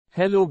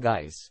Hello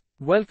guys.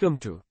 Welcome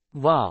to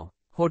Wow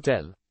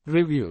Hotel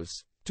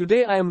Reviews.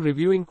 Today I am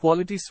reviewing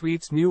Quality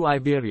Suites New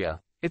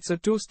Iberia. It's a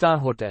 2-star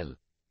hotel.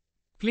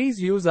 Please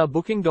use our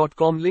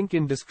booking.com link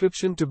in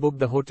description to book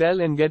the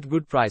hotel and get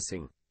good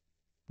pricing.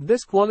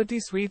 This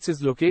Quality Suites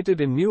is located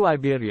in New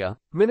Iberia,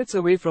 minutes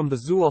away from the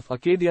Zoo of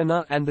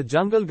Acadiana and the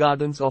jungle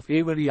gardens of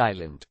Avery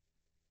Island.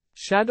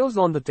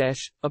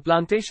 Shadows-on-the-Teche, a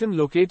plantation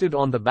located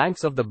on the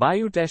banks of the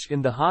Bayou Teche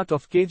in the heart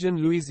of Cajun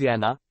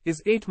Louisiana,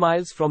 is 8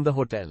 miles from the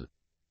hotel.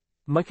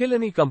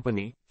 McIlhenny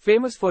Company,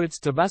 famous for its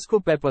Tabasco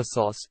pepper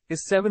sauce,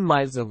 is 7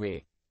 miles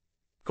away.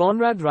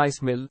 Conrad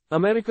Rice Mill,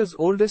 America's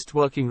oldest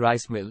working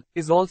rice mill,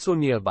 is also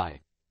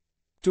nearby.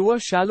 Tour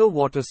shallow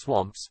water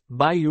swamps,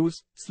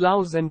 bayous,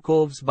 sloughs and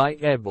coves by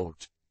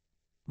airboat.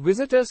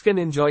 Visitors can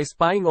enjoy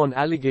spying on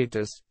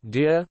alligators,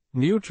 deer,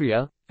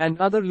 nutria, and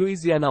other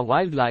Louisiana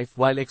wildlife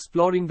while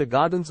exploring the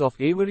gardens of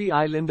Avery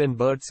Island and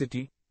Bird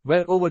City,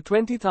 where over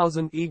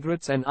 20,000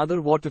 egrets and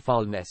other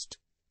waterfowl nest.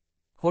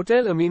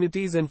 Hotel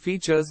amenities and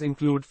features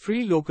include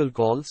free local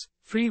calls,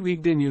 free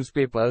weekday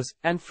newspapers,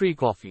 and free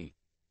coffee.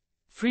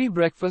 Free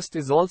breakfast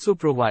is also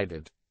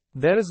provided.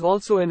 There is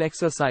also an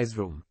exercise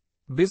room.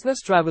 Business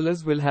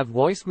travelers will have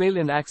voicemail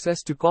and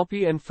access to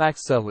copy and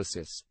fax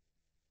services.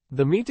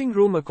 The meeting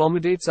room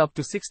accommodates up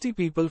to 60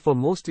 people for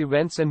most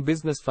events and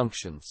business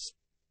functions.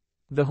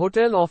 The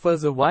hotel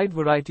offers a wide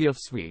variety of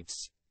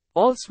suites.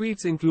 All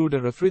suites include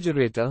a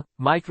refrigerator,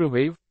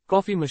 microwave,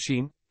 coffee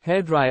machine,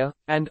 hairdryer,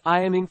 and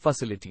ironing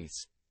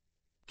facilities.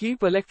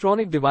 Keep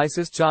electronic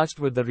devices charged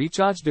with the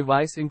recharge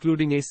device,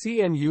 including AC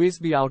and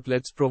USB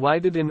outlets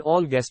provided in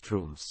all guest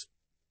rooms.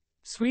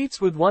 Suites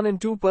with 1 and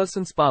 2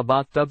 person spa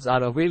bathtubs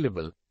are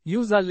available.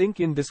 Use our link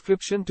in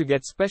description to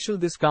get special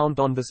discount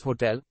on this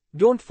hotel.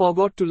 Don't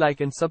forget to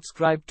like and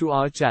subscribe to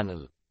our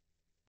channel.